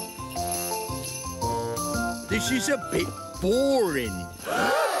 This is a bit boring.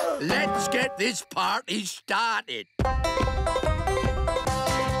 Let's get this party started.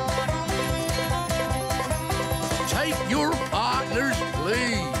 Take your partners,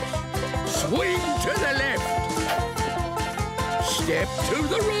 please. Swing to the left. Step to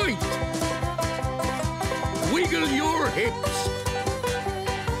the right. Wiggle your hips.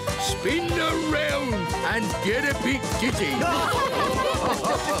 Spin around and get a bit giddy.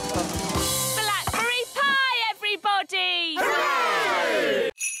 Blackberry pie, everybody! Hooray!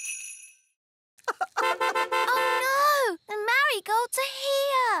 Oh, no! The marigolds are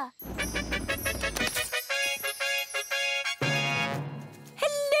here.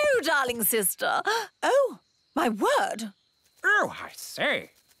 Hello, darling sister. Oh, my word. Oh, I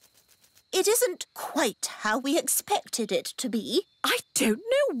say. It isn't quite how we expected it to be. I don't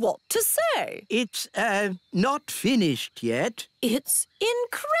know what to say. It's, not finished yet. It's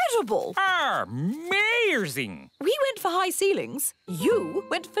incredible. Amazing. We went for high ceilings. You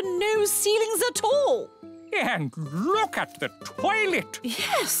went for no ceilings at all. And look at the toilet.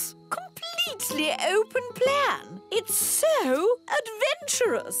 Yes, completely open plan. It's so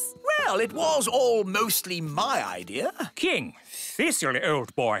adventurous. Well, it was all mostly my idea. King Thistle,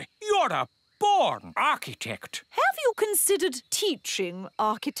 old boy, you're a born architect. Have you considered teaching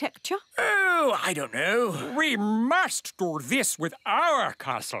architecture? Oh, I don't know. We must do this with our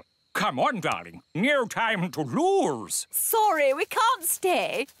castle. Come on, darling. No time to lose. Sorry, we can't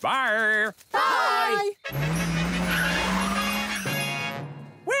stay. Bye. Bye.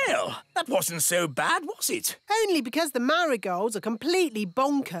 Well, that wasn't so bad, was it? Only because the marigolds are completely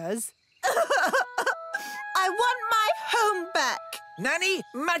bonkers. I want my home back. Nanny,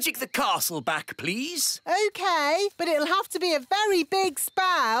 magic the castle back, please. OK, but it'll have to be a very big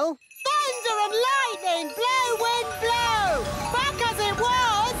spell. Thunder and lightning, blow, wind, blow. Back as it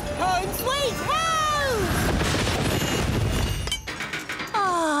was, home sweet home.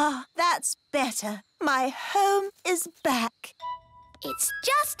 Ah, that's better. My home is back. It's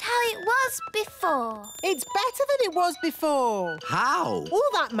just how it was before. It's better than it was before. How?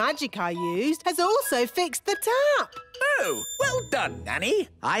 All that magic I used has also fixed the tap. Oh, well done, Nanny.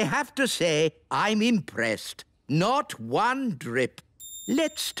 I have to say, I'm impressed. Not one drip.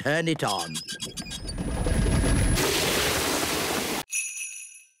 Let's turn it on.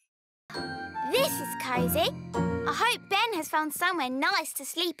 This is cosy. I hope Ben has found somewhere nice to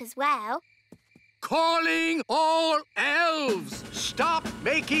sleep as well. Calling all elves! Stop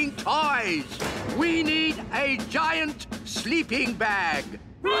making toys! We need a giant sleeping bag.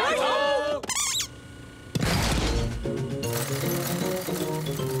 Righto!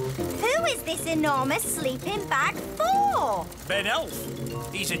 Who is this enormous sleeping bag for? Ben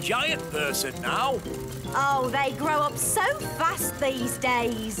Elf. He's a giant person now. Oh, they grow up so fast these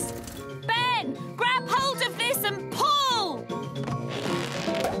days. Ben, grab hold of this and pull!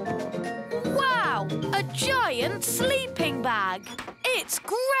 Wow, a giant sleeping bag. It's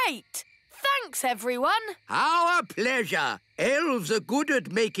great. Thanks, everyone. Our pleasure. Elves are good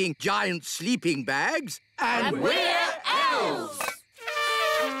at making giant sleeping bags. And we're elves!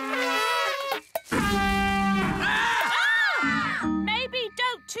 Maybe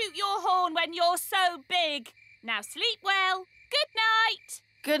don't toot your horn when you're so big. Now sleep well. Good night.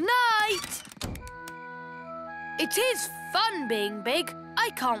 Good night. It is fun being big. I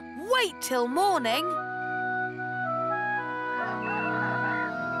can't wait till morning.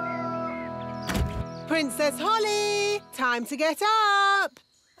 Princess Holly, time to get up.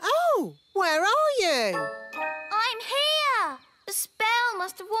 Oh, where are you? I'm here. The spell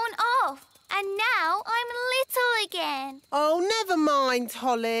must have worn off. And now I'm little again. Oh, never mind,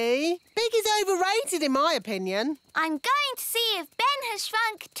 Holly. Big is overrated, in my opinion. I'm going to see if Ben has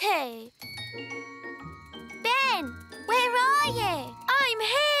shrunk too. Ben, where are you? I'm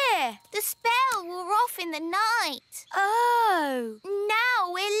here. The spell wore off in the night. Oh.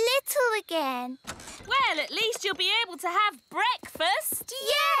 Now we're little again. Well, at least you'll be able to have breakfast.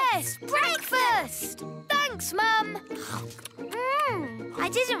 Yes, breakfast. Thanks, Mum. I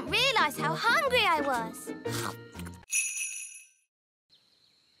didn't realise how hungry I was.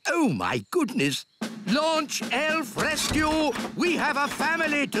 Oh, my goodness. Launch Elf Rescue! We have a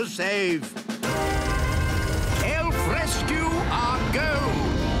family to save! Elf Rescue, go!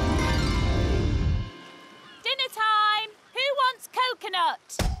 Dinner time! Who wants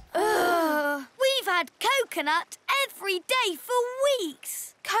coconut? We've had coconut every day for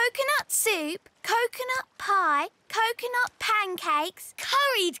weeks. Coconut soup, coconut pie, coconut pancakes,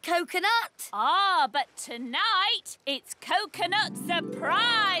 curried coconut. Ah, but tonight it's coconut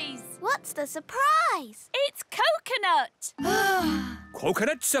surprise. What's the surprise? It's coconut.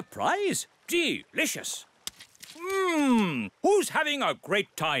 Coconut surprise? Delicious. Who's having a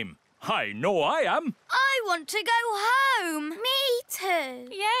great time? I know I am. I want to go home. Me too.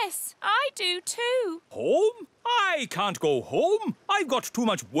 Yes, I do too. Home? I can't go home. I've got too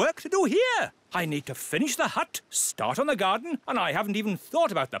much work to do here. I need to finish the hut, start on the garden, and I haven't even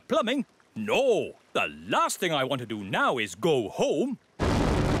thought about the plumbing. No, the last thing I want to do now is go home.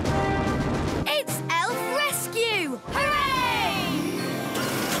 It's Elf Rescue! Hooray!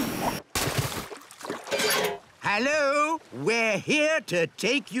 Hello, we're here to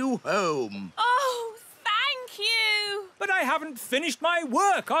take you home. Oh, thank you. But I haven't finished my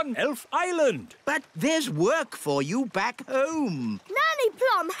work on Elf Island. But there's work for you back home. Nanny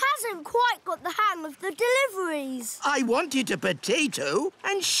Plum hasn't quite got the hang of the deliveries. I wanted a potato,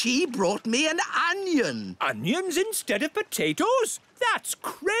 and she brought me an onion. Onions instead of potatoes? That's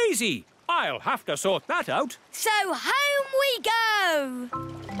crazy. I'll have to sort that out. So home we go!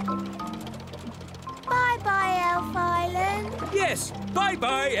 Bye-bye, Elf Island. Yes,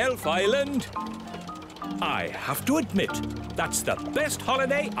 bye-bye, Elf Island. I have to admit, that's the best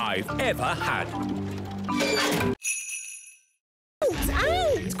holiday I've ever had.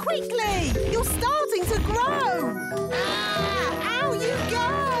 Out! Quickly! You're starting to grow! Out you go!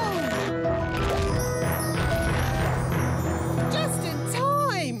 Just in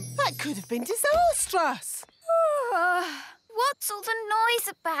time! That could have been disastrous! What's all the noise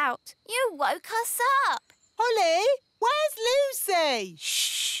about? You woke us up. Holly, where's Lucy?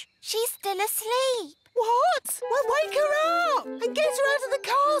 Shh! She's still asleep. What? Well, wake her up and get her out of the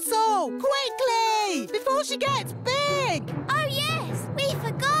castle! Quickly! Before she gets big! Oh, yes! We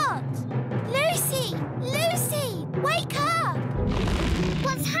forgot! Lucy! Lucy! Wake up!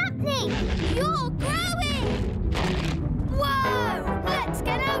 What's happening? You're growing! Whoa! Let's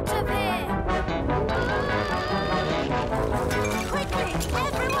get out of here! Quickly!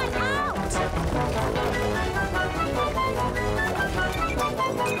 Everyone out!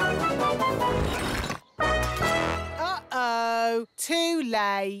 Uh-oh. Too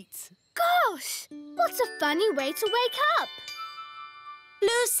late. Gosh! What a funny way to wake up!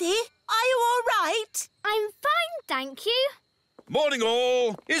 Lucy, are you all right? I'm fine, thank you. Morning,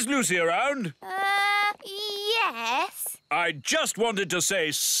 all. Is Lucy around? Yes. I just wanted to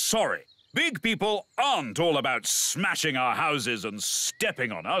say sorry. Big people aren't all about smashing our houses and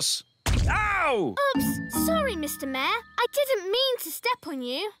stepping on us. Ow! Oops, sorry, Mr. Mayor. I didn't mean to step on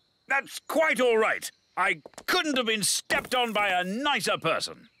you. That's quite all right. I couldn't have been stepped on by a nicer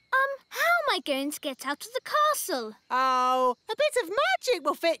person. How am I going to get out of the castle? Oh, a bit of magic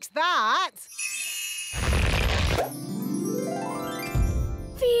will fix that.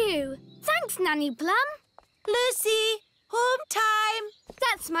 Phew. Thanks, Nanny Plum. Lucy, home time.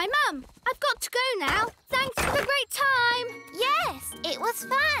 That's my mum. I've got to go now. Thanks for the great time. Yes, it was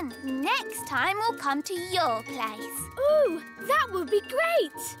fun. Next time we'll come to your place. Ooh, that would be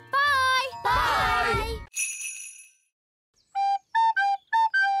great. Bye. Bye.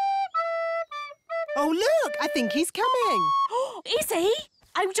 Oh, look, I think he's coming. Is he?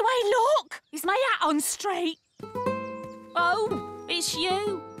 How do I look? Is my hat on straight? Oh, it's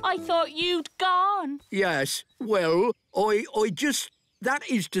you. I thought you'd gone. Yes, well, I just... That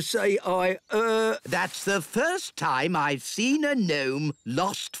is to say, That's the first time I've seen a gnome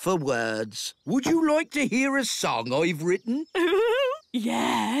lost for words. Would you like to hear a song I've written?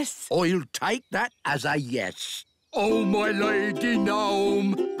 Yes. I'll take that as a yes. Oh, my lady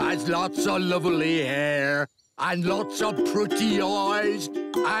gnome has lots of lovely hair and lots of pretty eyes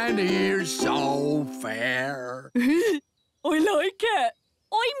and ears so fair. I like it.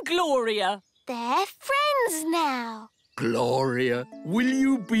 I'm Gloria. They're friends now. Gloria, will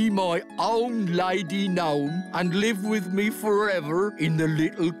you be my own lady gnome and live with me forever in the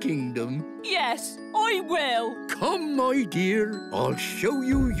little kingdom? Yes, I will. Come, my dear, I'll show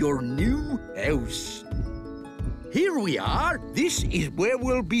you your new house. Here we are. This is where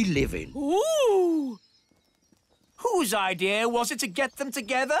we'll be living. Ooh! Whose idea was it to get them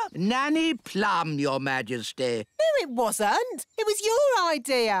together? Nanny Plum, Your Majesty. No, it wasn't. It was your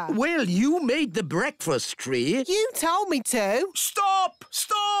idea. Well, you made the breakfast tree. You told me to. Stop!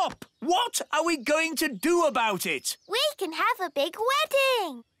 Stop! What are we going to do about it? We can have a big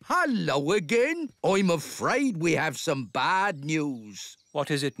wedding. Hello again. I'm afraid we have some bad news.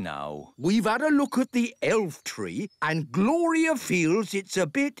 What is it now? We've had a look at the elf tree, and Gloria feels it's a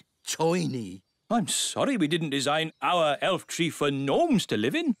bit tiny. I'm sorry we didn't design our elf tree for gnomes to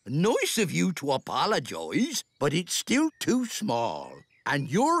live in. Nice of you to apologise, but it's still too small.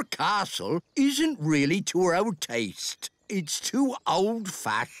 And your castle isn't really to our taste. It's too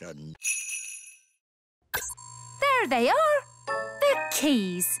old-fashioned. There they are. The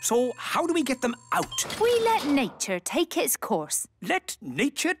keys. So how do we get them out? We let nature take its course. Let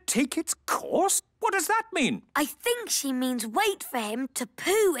nature take its course? What does that mean? I think she means wait for him to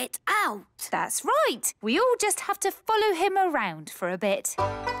poo it out. That's right. We all just have to follow him around for a bit.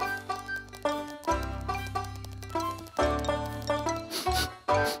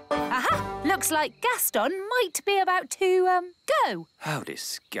 Aha! Looks like Gaston might be about to, go. How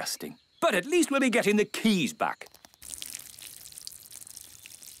disgusting. But at least we'll be getting the keys back.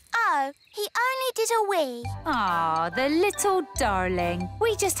 Oh, he only did a wee. Ah, the little darling.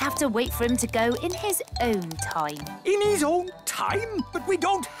 We just have to wait for him to go in his own time. In his own time? But we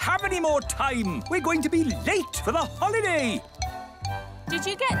don't have any more time. We're going to be late for the holiday. Did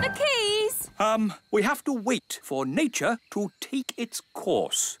you get the keys? We have to wait for nature to take its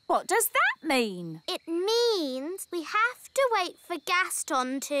course. What does that mean? It means we have to wait for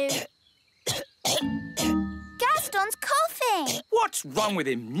Gaston to... Gaston's coughing. What's wrong with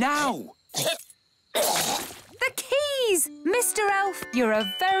him now? The keys! Mr. Elf, you're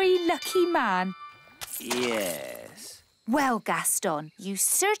a very lucky man. Yes. Well, Gaston, you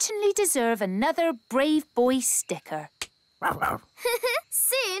certainly deserve another Brave Boy sticker.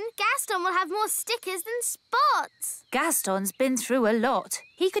 Soon, Gaston will have more stickers than spots. Gaston's been through a lot.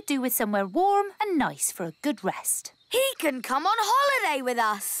 He could do with somewhere warm and nice for a good rest. He can come on holiday with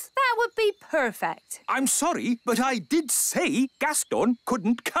us. That would be perfect. I'm sorry, but I did say Gaston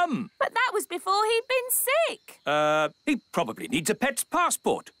couldn't come. But that was before he'd been sick. He probably needs a pet's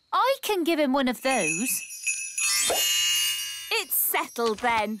passport. I can give him one of those. It's settled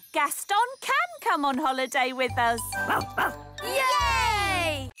then. Gaston can come on holiday with us.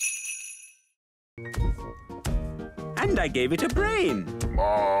 Yay! And I gave it a brain.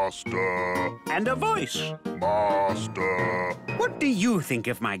 Master. And a voice. Master. What do you think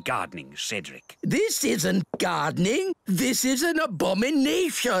of my gardening, Cedric? This isn't gardening. This is an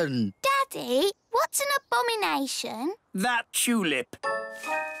abomination. Daddy, what's an abomination? That tulip.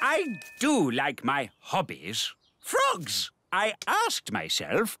 I do like my hobbies. Frogs! I asked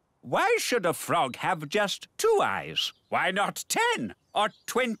myself, why should a frog have just 2 eyes? Why not 10 or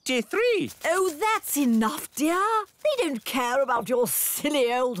 23? Oh, that's enough, dear. They don't care about your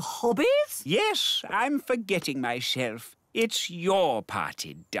silly old hobbies. Yes, I'm forgetting myself. It's your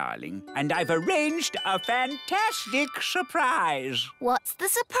party, darling, and I've arranged a fantastic surprise. What's the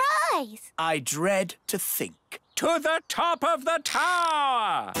surprise? I dread to think. To the top of the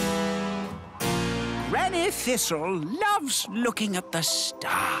tower! Granny Thistle loves looking at the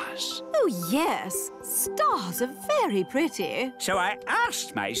stars. Oh, yes. Stars are very pretty. So I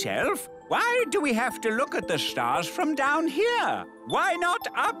asked myself, why do we have to look at the stars from down here? Why not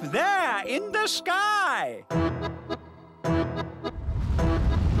up there in the sky?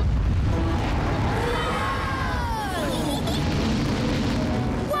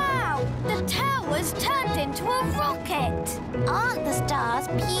 Wow! The tower's turned into a rocket. Aren't the stars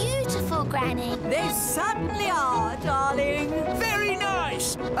beautiful, Granny? They certainly are, darling. Very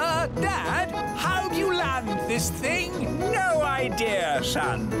nice. Dad, how do you land this thing? No idea,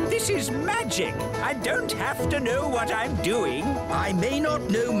 son. This is magic. I don't have to know what I'm doing. I may not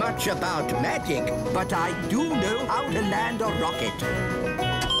know much about magic, but I do know how to land a rocket.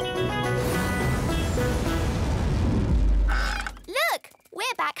 Look,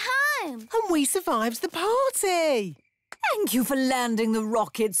 we're back home. And we survived the party. Thank you for landing the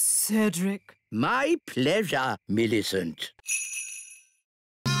rocket, Cedric. My pleasure, Millicent.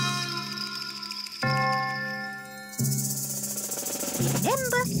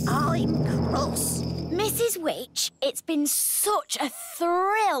 Remember, I'm cross. Mrs. Witch, it's been such a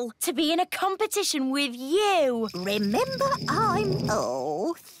thrill to be in a competition with you. Remember, I'm...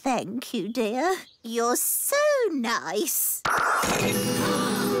 Oh, thank you, dear. You're so nice.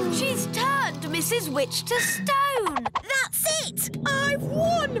 She's turned Mrs. Witch to stone. That's it! I've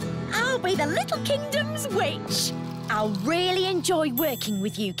won! I'll be the Little Kingdom's witch. I'll really enjoy working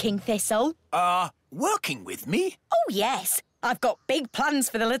with you, King Thistle. Working with me? Oh, yes. I've got big plans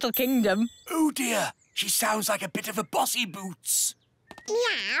for the Little Kingdom. Oh, dear. She sounds like a bit of a bossy boots.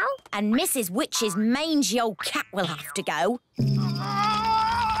 Meow. And Mrs. Witch's mangy old cat will have to go.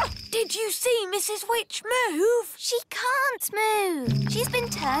 Did you see Mrs. Witch move? She can't move. She's been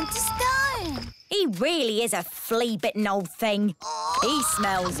turned to stone. He really is a flea-bitten old thing. He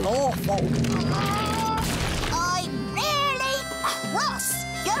smells awful. I'm really cross.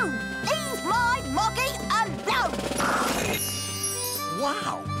 You leave my Moggy alone.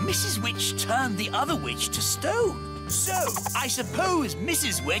 Wow, Mrs. Witch turned the other witch to stone. So, I suppose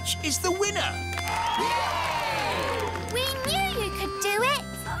Mrs. Witch is the winner. We knew you could do it.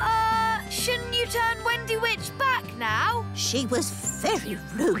 Shouldn't you turn Wendy Witch back now? She was very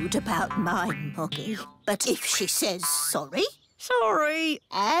rude about my Moggy. But if she says sorry... Sorry.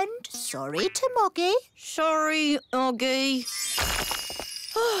 And sorry to Moggy. Sorry, Oggy.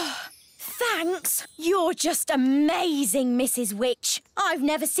 Thanks. You're just amazing, Mrs. Witch. I've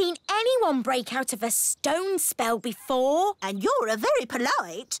never seen anyone break out of a stone spell before. And you're a very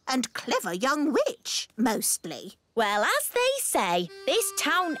polite and clever young witch, mostly. Well, as they say, this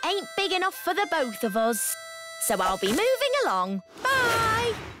town ain't big enough for the both of us. So I'll be moving along. Bye!